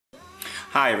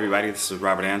Hi everybody, this is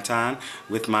Robert Anton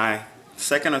with my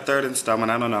second or third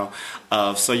installment, I don't know,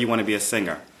 of So You Want to Be a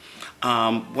Singer.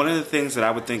 One of the things that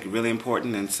I would think really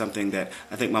important and something that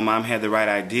I think my mom had the right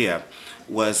idea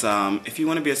was if you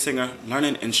want to be a singer, learn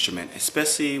an instrument,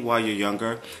 especially while you're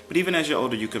younger, but even as you're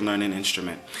older you can learn an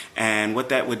instrument. And what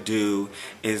that would do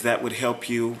is that would help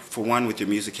you, for one, with your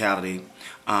musicality,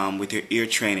 with your ear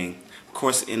training. Of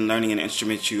course, in learning an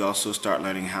instrument, you also start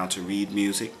learning how to read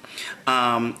music.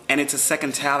 And it's a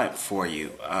second talent for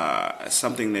you.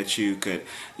 Something that you could,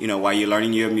 while you're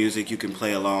learning your music, you can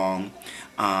play along.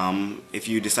 If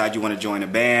you decide you want to join a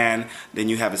band, then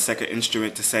you have a second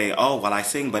instrument to say, oh, well, I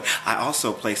sing, but I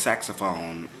also play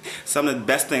saxophone. Some of the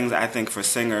best things, I think, for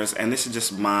singers, and this is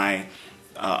just my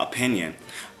opinion,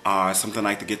 are something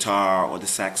like the guitar or the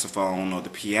saxophone or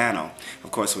the piano. Of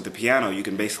course, with the piano, you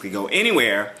can basically go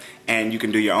anywhere and you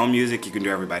can do your own music, you can do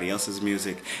everybody else's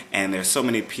music, and there's so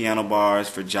many piano bars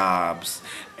for jobs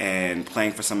and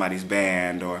playing for somebody's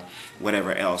band or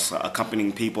whatever else,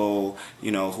 accompanying people,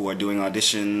 who are doing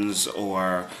auditions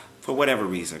or for whatever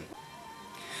reason.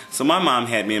 So my mom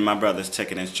had me and my brothers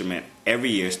take an instrument every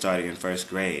year starting in first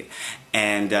grade.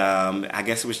 And I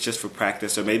guess it was just for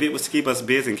practice, or maybe it was to keep us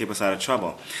busy and keep us out of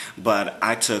trouble. But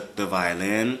I took the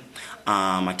violin,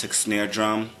 I took snare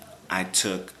drum, I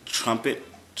took trumpet,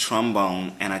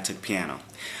 trombone, and I took piano.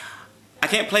 I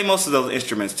can't play most of those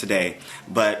instruments today,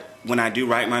 but when I do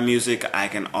write my music, I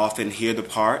can often hear the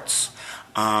parts.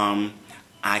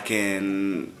 I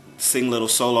can sing little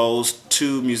solos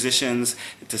to musicians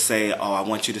to say, oh, I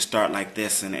want you to start like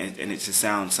this, and it just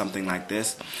sounds something like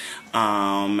this.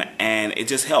 And it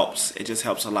just helps. It just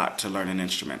helps a lot to learn an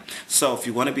instrument. So if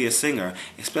you want to be a singer,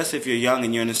 especially if you're young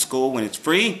and you're in school when it's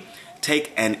free,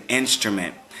 take an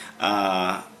instrument.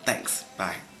 Thanks.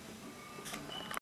 Bye.